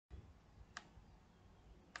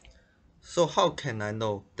So how can I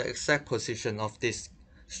know the exact position of this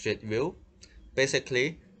street view?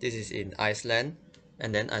 Basically, this is in Iceland,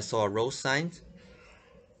 and then I saw a road sign.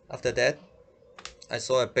 After that, I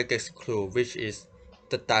saw a biggest clue, which is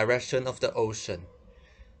the direction of the ocean.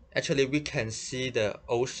 Actually, we can see the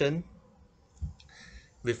ocean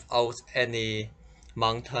without any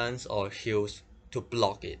mountains or hills to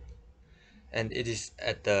block it, and it is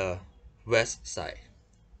at the west side.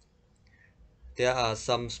 There are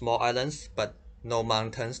some small islands, but no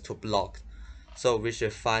mountains to block, so we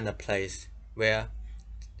should find a place where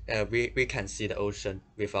we can see the ocean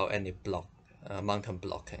without any mountain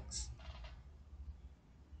blockings.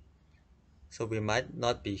 So we might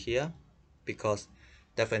not be here because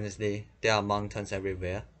definitely there are mountains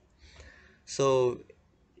everywhere. So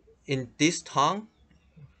in this town,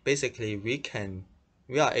 basically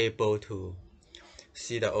we are able to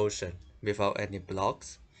see the ocean without any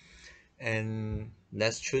blocks. And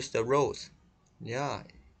let's choose the roads. Yeah,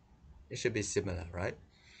 it should be similar, right?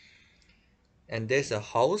 And there's a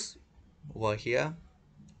house over here,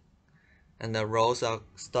 and the roads are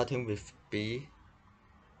starting with B,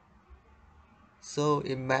 so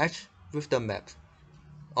it match with the map.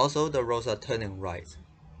 Also, the roads are turning right,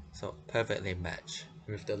 so perfectly match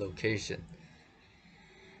with the location.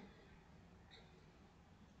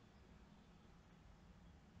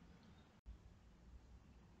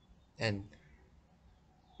 And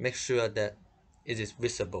make sure that it is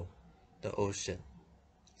visible, the ocean.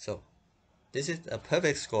 So this is a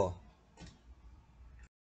perfect score.